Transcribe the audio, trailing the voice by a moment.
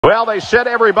Well, they said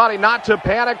everybody not to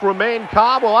panic, remain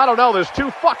calm. Well, I don't know. There's two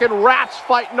fucking rats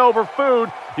fighting over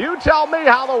food. You tell me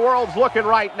how the world's looking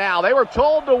right now. They were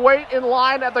told to wait in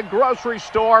line at the grocery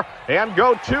store and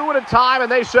go two at a time,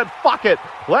 and they said, fuck it.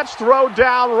 Let's throw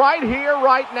down right here,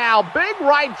 right now. Big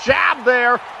right jab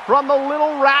there from the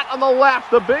little rat on the left.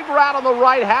 The big rat on the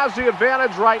right has the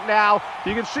advantage right now.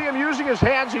 You can see him using his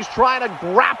hands. He's trying to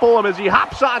grapple him as he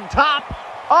hops on top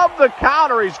of the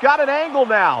counter. He's got an angle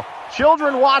now.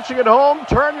 Children watching at home,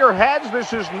 turn your heads.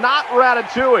 This is not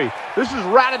Ratatouille. This is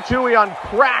Ratatouille on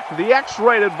crack, the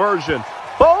X-rated version.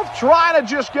 Both trying to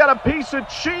just get a piece of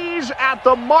cheese at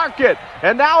the market.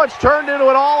 And now it's turned into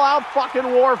an all-out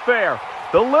fucking warfare.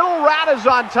 The little rat is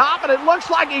on top, and it looks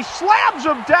like he slams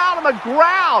him down on the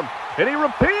ground. And he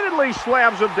repeatedly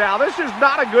slams him down. This is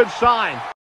not a good sign.